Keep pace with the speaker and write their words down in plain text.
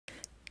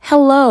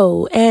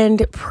Hello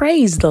and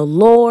praise the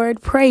Lord,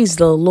 praise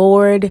the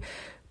Lord,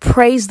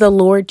 praise the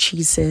Lord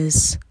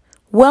Jesus.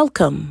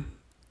 Welcome.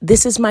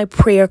 This is my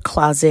prayer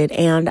closet,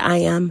 and I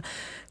am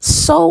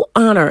so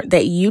honored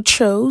that you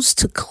chose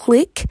to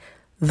click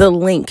the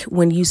link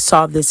when you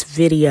saw this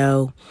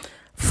video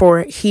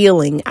for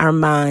healing our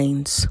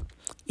minds.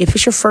 If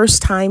it's your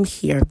first time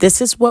here,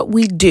 this is what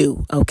we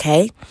do,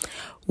 okay?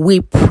 We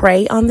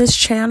pray on this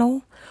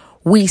channel.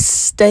 We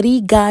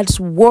study God's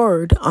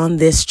word on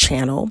this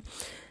channel.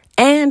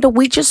 And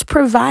we just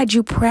provide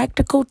you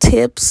practical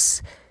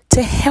tips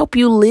to help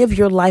you live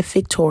your life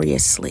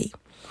victoriously.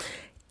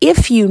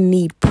 If you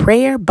need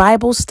prayer,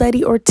 Bible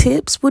study, or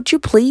tips, would you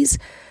please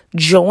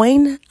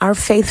join our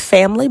faith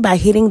family by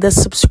hitting the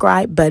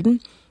subscribe button,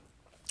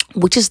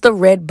 which is the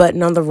red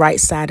button on the right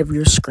side of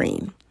your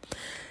screen.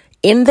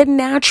 In the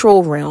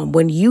natural realm,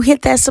 when you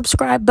hit that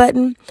subscribe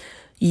button,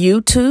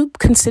 YouTube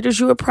considers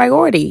you a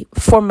priority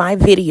for my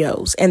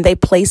videos, and they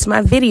place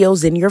my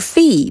videos in your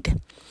feed.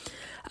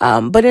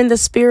 But in the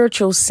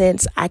spiritual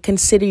sense, I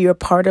consider you a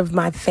part of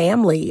my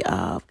family,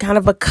 kind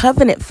of a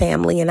covenant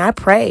family. And I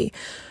pray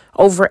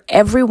over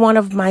every one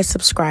of my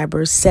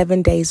subscribers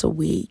 7 days a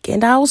week.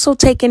 And I also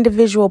take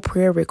individual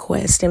prayer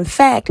requests. In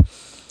fact,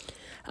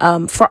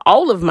 for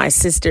all of my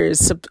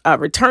sisters,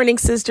 returning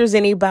sisters,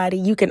 anybody,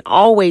 you can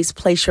always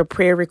place your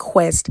prayer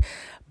request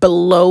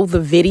below the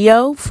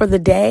video for the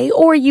day,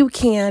 or you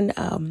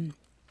can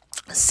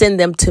send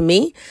them to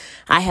me.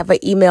 I have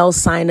an email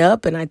sign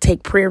up and I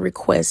take prayer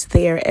requests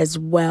there as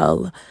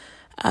well.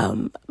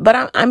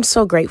 But I'm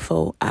so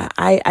grateful.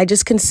 I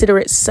just consider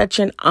it such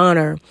an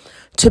honor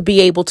to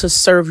be able to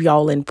serve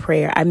y'all in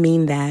prayer. I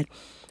mean that.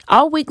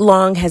 All week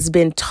long has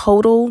been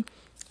Total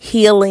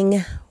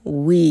Healing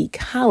Week.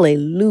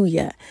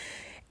 Hallelujah.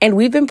 And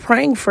we've been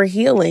praying for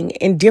healing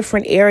in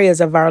different areas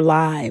of our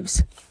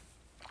lives.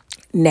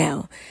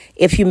 Now,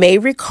 if you may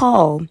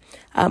recall,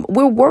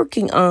 we're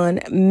working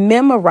on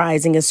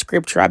memorizing a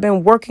scripture. I've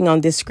been working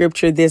on this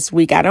scripture this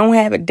week. I don't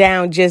have it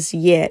down just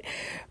yet,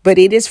 but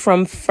it is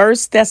from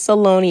 1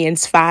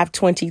 Thessalonians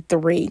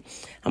 5:23.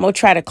 I'm going to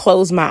try to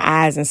close my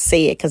eyes and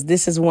say it because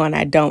this is one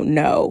I don't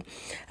know.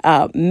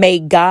 May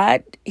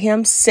God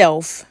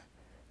himself,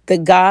 the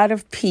God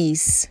of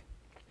peace,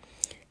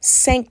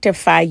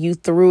 sanctify you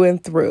through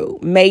and through.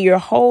 May your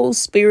whole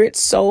spirit,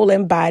 soul,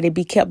 and body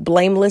be kept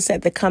blameless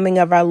at the coming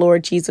of our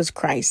Lord Jesus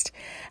Christ.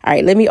 All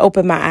right, let me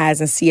open my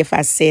eyes and see if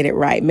I said it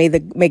right. May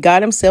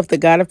God himself, the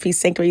God of peace,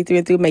 sanctify you through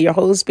and through. May your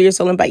whole spirit,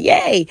 soul, and body.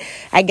 Yay,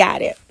 I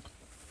got it.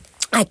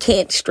 I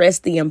can't stress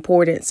the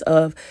importance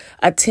of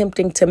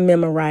attempting to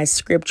memorize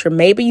scripture.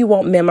 Maybe you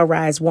won't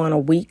memorize one a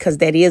week because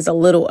that is a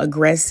little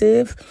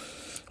aggressive.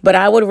 But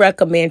I would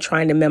recommend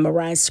trying to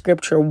memorize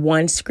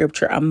one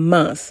scripture a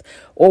month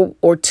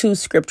or two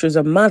scriptures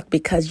a month,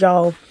 because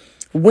y'all,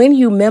 when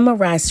you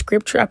memorize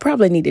scripture, I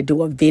probably need to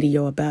do a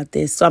video about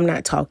this, so I'm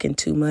not talking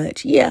too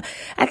much. Yeah,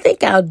 I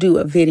think I'll do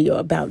a video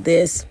about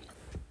this,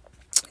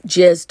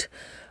 just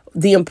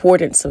the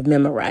importance of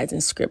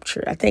memorizing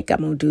scripture. I think I'm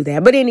going to do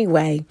that. But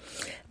anyway,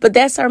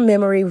 that's our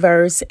memory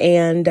verse,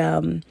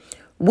 and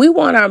we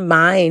want our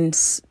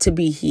minds to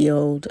be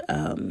healed.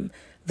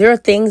 There are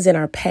things in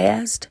our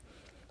past,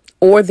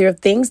 or there are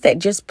things that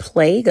just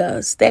plague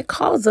us, that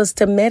cause us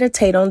to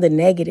meditate on the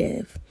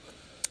negative.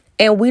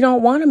 And we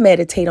don't want to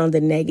meditate on the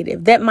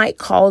negative. That might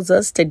cause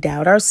us to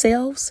doubt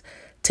ourselves,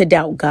 to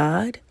doubt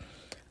God.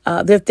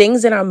 There are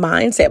things in our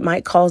minds that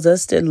might cause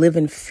us to live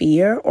in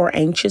fear or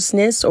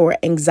anxiousness or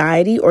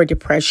anxiety or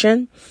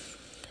depression.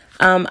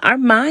 Our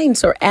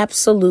minds are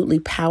absolutely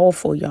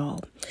powerful, y'all.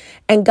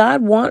 And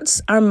God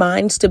wants our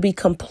minds to be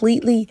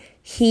completely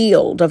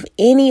healed of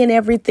any and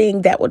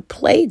everything that would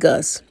plague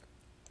us.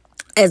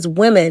 As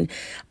women,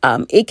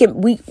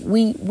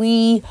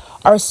 we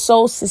are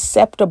so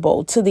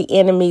susceptible to the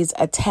enemy's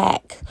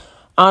attack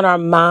on our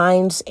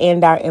minds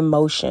and our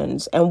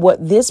emotions. And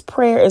what this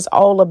prayer is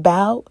all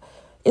about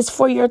is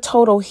for your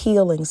total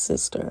healing,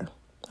 sister.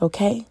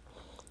 Okay?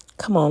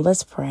 Come on,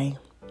 let's pray.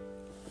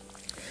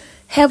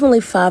 Heavenly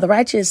Father,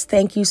 I just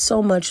thank you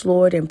so much,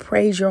 Lord, and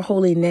praise your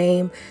holy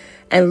name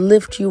and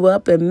lift you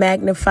up and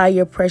magnify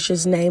your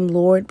precious name,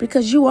 Lord,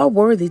 because you are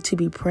worthy to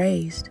be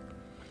praised.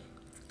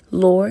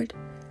 Lord,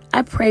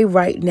 I pray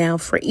right now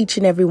for each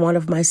and every one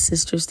of my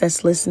sisters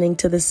that's listening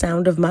to the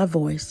sound of my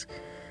voice,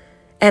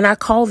 and I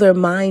call their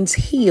minds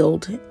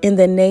healed in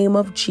the name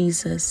of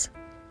Jesus.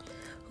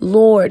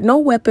 Lord, no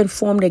weapon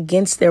formed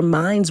against their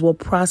minds will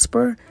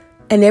prosper,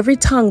 and every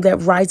tongue that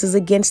rises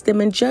against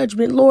them in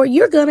judgment, Lord,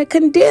 you're going to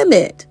condemn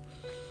it.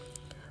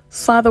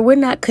 Father, we're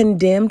not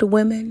condemned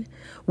women.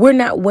 We're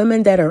not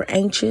women that are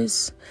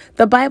anxious.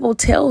 The Bible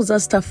tells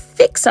us to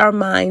fix our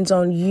minds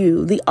on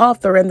you, the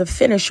author and the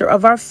finisher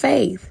of our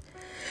faith.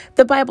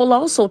 The Bible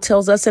also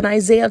tells us in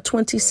Isaiah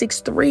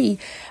 26:3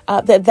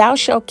 that thou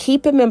shalt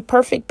keep him in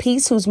perfect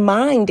peace whose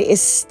mind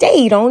is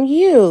stayed on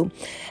you.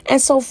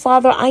 And so,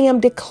 Father, I am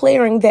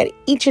declaring that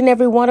each and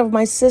every one of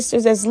my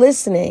sisters that's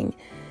listening,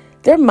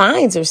 their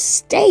minds are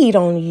stayed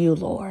on you,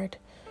 Lord.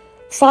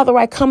 Father,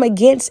 I come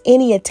against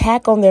any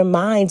attack on their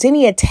minds,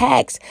 any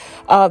attacks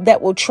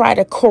that will try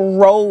to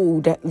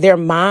corrode their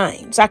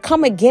minds. I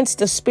come against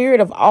the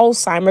spirit of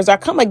Alzheimer's. I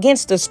come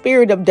against the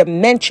spirit of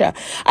dementia.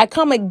 I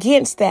come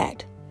against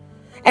that.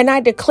 And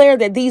I declare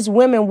that these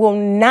women will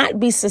not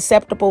be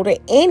susceptible to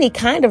any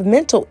kind of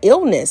mental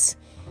illness.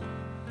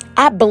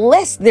 I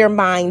bless their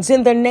minds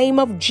in the name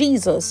of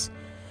Jesus.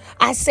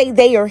 I say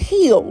they are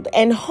healed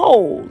and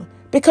whole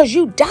because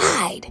you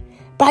died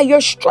by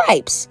your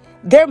stripes.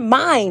 Their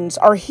minds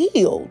are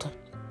healed.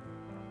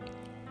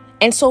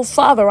 And so,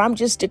 Father, I'm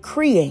just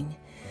decreeing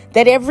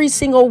that every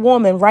single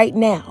woman right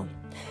now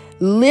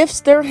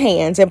lifts their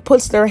hands and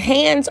puts their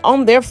hands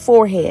on their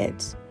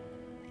foreheads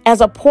as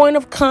a point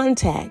of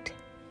contact.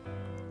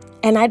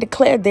 And I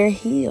declare they're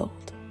healed.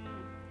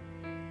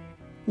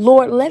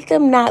 Lord, let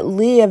them not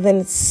live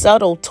in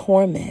subtle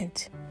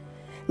torment.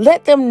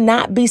 Let them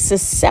not be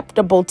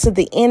susceptible to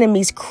the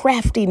enemy's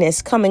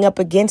craftiness coming up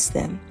against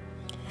them.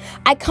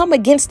 I come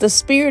against the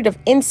spirit of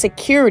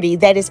insecurity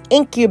that is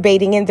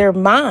incubating in their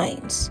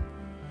minds.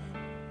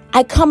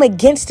 I come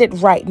against it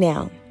right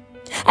now.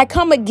 I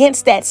come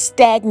against that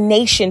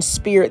stagnation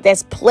spirit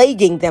that's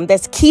plaguing them,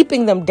 that's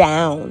keeping them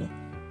down.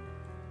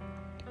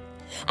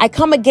 I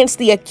come against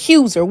the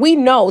accuser. We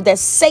know that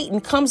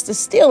Satan comes to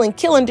steal and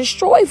kill and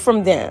destroy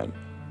from them.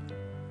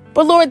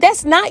 But Lord,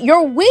 that's not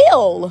your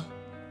will.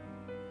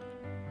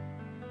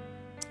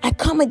 I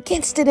come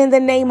against it in the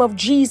name of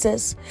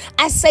Jesus.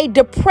 I say,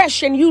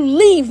 depression, you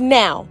leave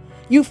now.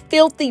 You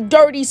filthy,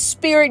 dirty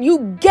spirit,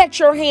 you get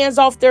your hands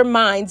off their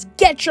minds.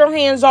 Get your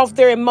hands off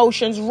their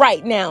emotions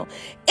right now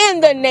in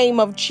the name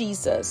of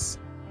Jesus.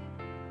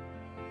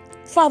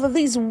 Father,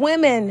 these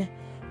women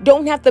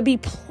don't have to be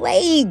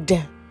plagued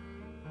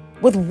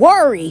with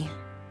worry.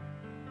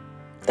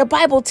 The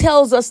Bible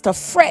tells us to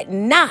fret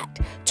not,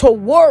 to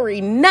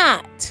worry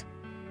not.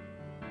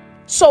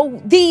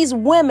 So these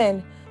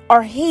women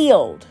are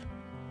healed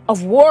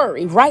of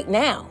worry right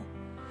now.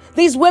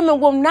 These women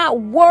will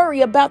not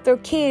worry about their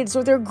kids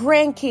or their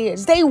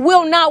grandkids. They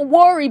will not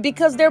worry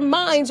because their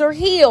minds are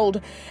healed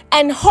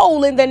and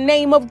whole in the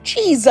name of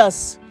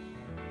Jesus.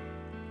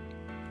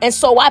 And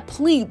so I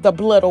plead the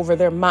blood over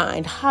their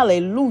mind.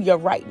 Hallelujah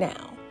right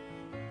now.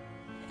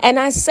 And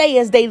I say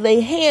as they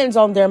lay hands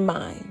on their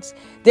minds,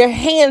 their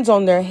hands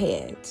on their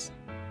heads,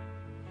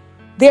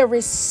 they're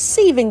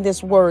receiving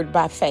this word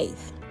by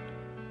faith.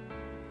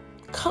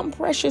 Come,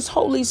 precious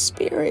Holy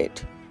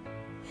Spirit.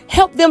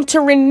 Help them to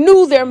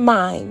renew their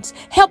minds.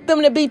 Help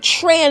them to be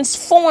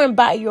transformed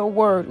by your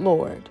word,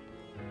 Lord.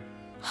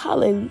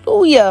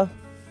 Hallelujah.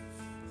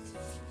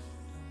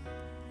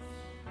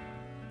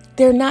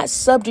 They're not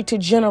subject to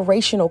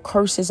generational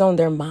curses on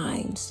their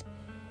minds.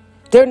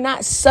 They're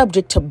not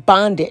subject to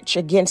bondage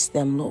against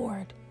them,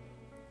 Lord.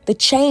 The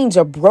chains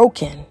are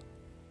broken.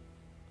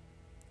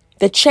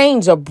 The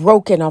chains are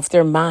broken off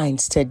their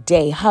minds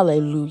today.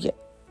 Hallelujah.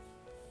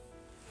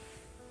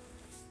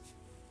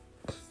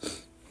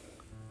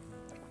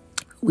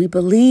 We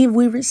believe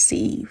we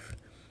receive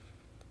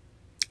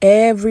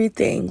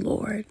everything,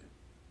 Lord,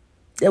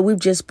 that we've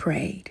just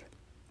prayed.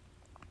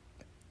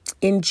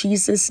 In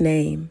Jesus'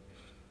 name,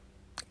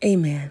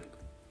 amen.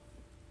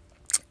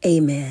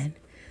 Amen.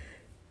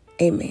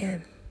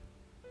 Amen.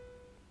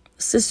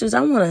 Sisters,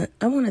 I want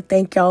to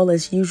thank y'all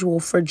as usual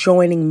for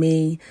joining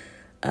me.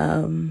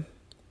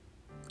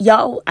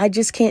 Y'all, I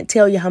just can't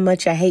tell you how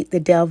much I hate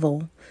the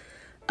devil.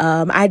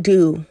 I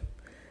do.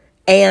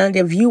 And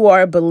if you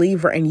are a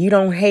believer and you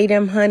don't hate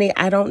him, honey,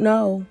 I don't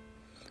know.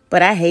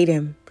 But I hate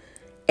him.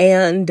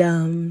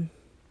 And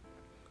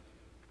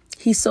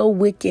he's so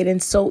wicked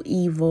and so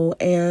evil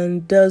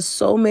and does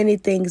so many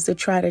things to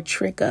try to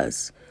trick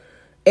us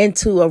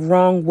into a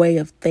wrong way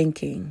of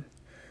thinking.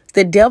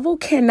 The devil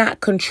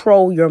cannot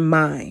control your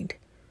mind.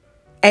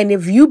 And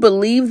if you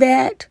believe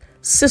that,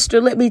 sister,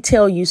 let me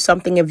tell you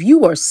something. If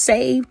you are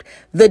saved,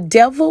 the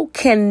devil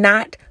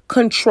cannot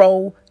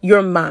control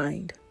your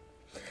mind.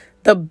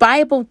 The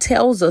Bible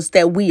tells us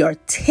that we are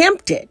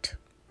tempted.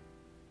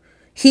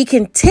 He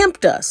can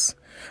tempt us,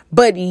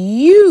 but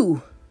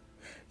you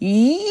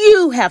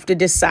have to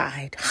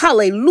decide.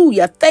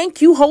 Hallelujah.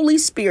 Thank you, Holy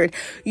Spirit.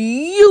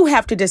 You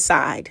have to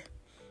decide.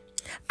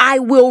 I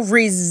will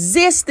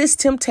resist this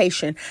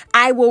temptation.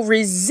 I will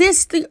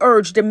resist the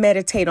urge to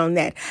meditate on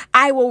that.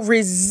 I will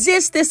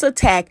resist this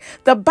attack.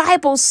 The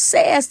Bible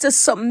says to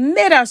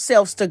submit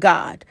ourselves to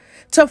God,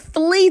 to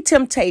flee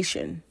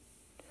temptation.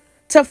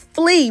 To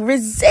flee,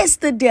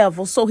 resist the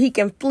devil so he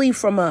can flee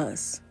from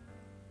us.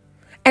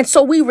 And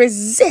so we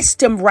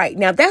resist him right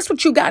now. That's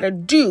what you got to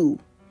do.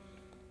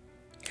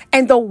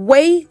 And the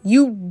way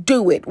you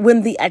do it,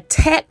 when the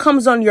attack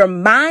comes on your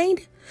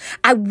mind,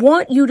 I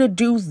want you to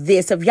do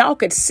this. If y'all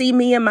could see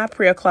me in my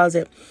prayer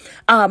closet,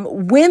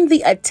 when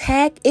the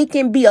attack, it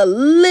can be a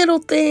little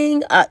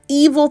thing, a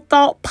evil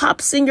thought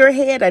pops in your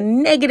head, a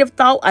negative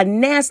thought, a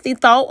nasty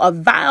thought, a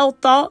vile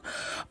thought,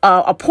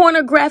 a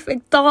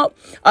pornographic thought,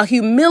 a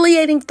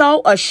humiliating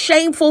thought, a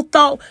shameful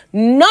thought.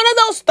 None of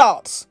those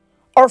thoughts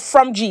or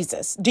from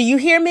Jesus. Do you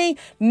hear me?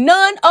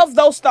 None of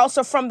those thoughts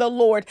are from the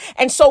Lord.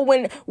 And so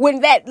when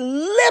that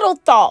little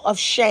thought of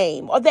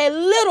shame or that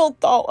little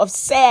thought of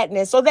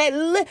sadness or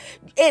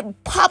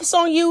it pops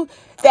on you,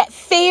 that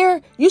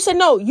fear, you say,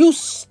 no, you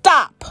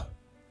stop.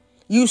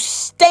 You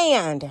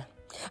stand.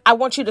 I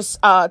want you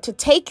to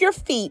take your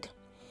feet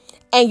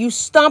and you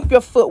stomp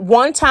your foot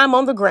one time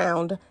on the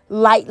ground,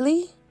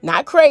 lightly,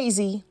 not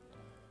crazy.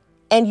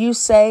 And you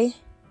say,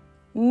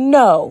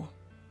 no,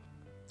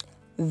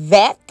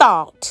 that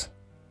thought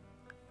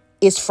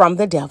is from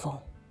the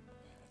devil.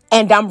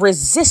 And I'm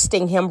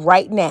resisting him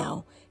right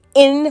now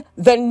in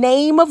the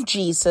name of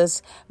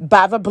Jesus,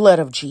 by the blood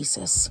of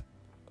Jesus.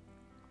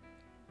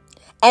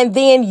 And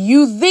then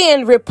you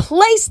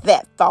replace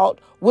that thought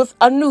with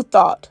a new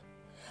thought.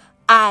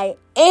 I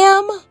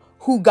am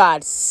who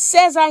God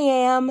says I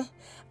am.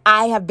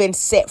 I have been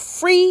set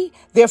free.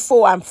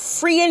 Therefore, I'm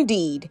free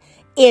indeed.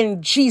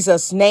 In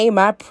Jesus' name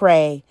I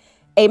pray.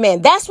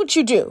 Amen. That's what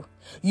you do.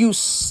 You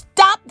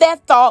stop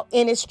that thought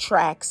in its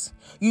tracks.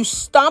 You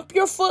stomp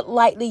your foot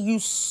lightly. You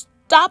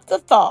stop the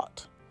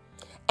thought.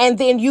 And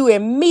then you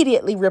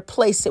immediately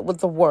replace it with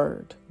the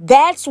word.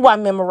 That's why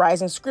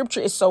memorizing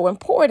scripture is so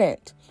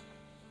important.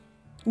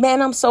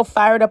 Man, I'm so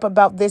fired up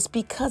about this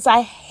because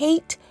I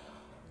hate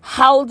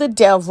how the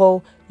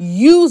devil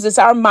uses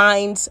our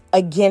minds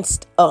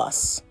against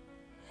us.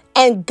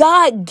 And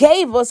God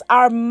gave us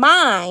our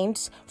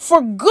minds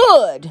for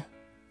good.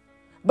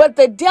 But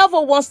the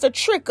devil wants to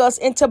trick us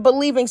into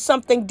believing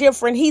something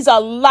different. He's a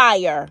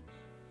liar.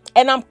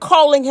 And I'm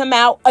calling him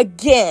out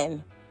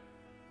again.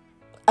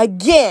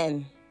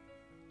 Again.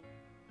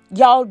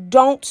 Y'all,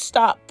 don't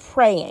stop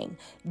praying.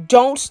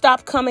 Don't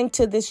stop coming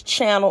to this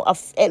channel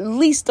at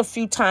least a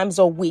few times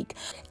a week.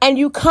 And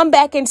you come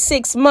back in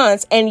 6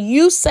 months and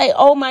you say,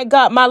 oh my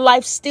God, my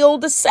life's still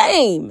the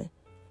same.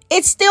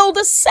 It's still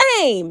the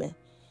same.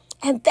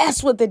 And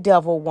that's what the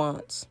devil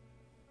wants.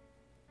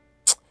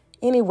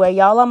 Anyway,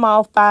 y'all, I'm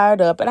all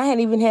fired up. And I hadn't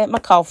even had my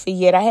coffee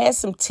yet. I had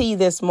some tea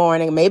this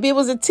morning. Maybe it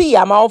was a tea.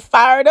 I'm all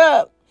fired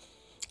up.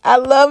 I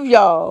love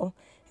y'all.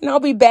 And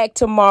I'll be back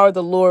tomorrow,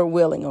 the Lord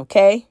willing,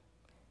 okay?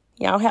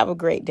 Y'all have a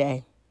great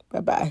day.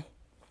 Bye-bye.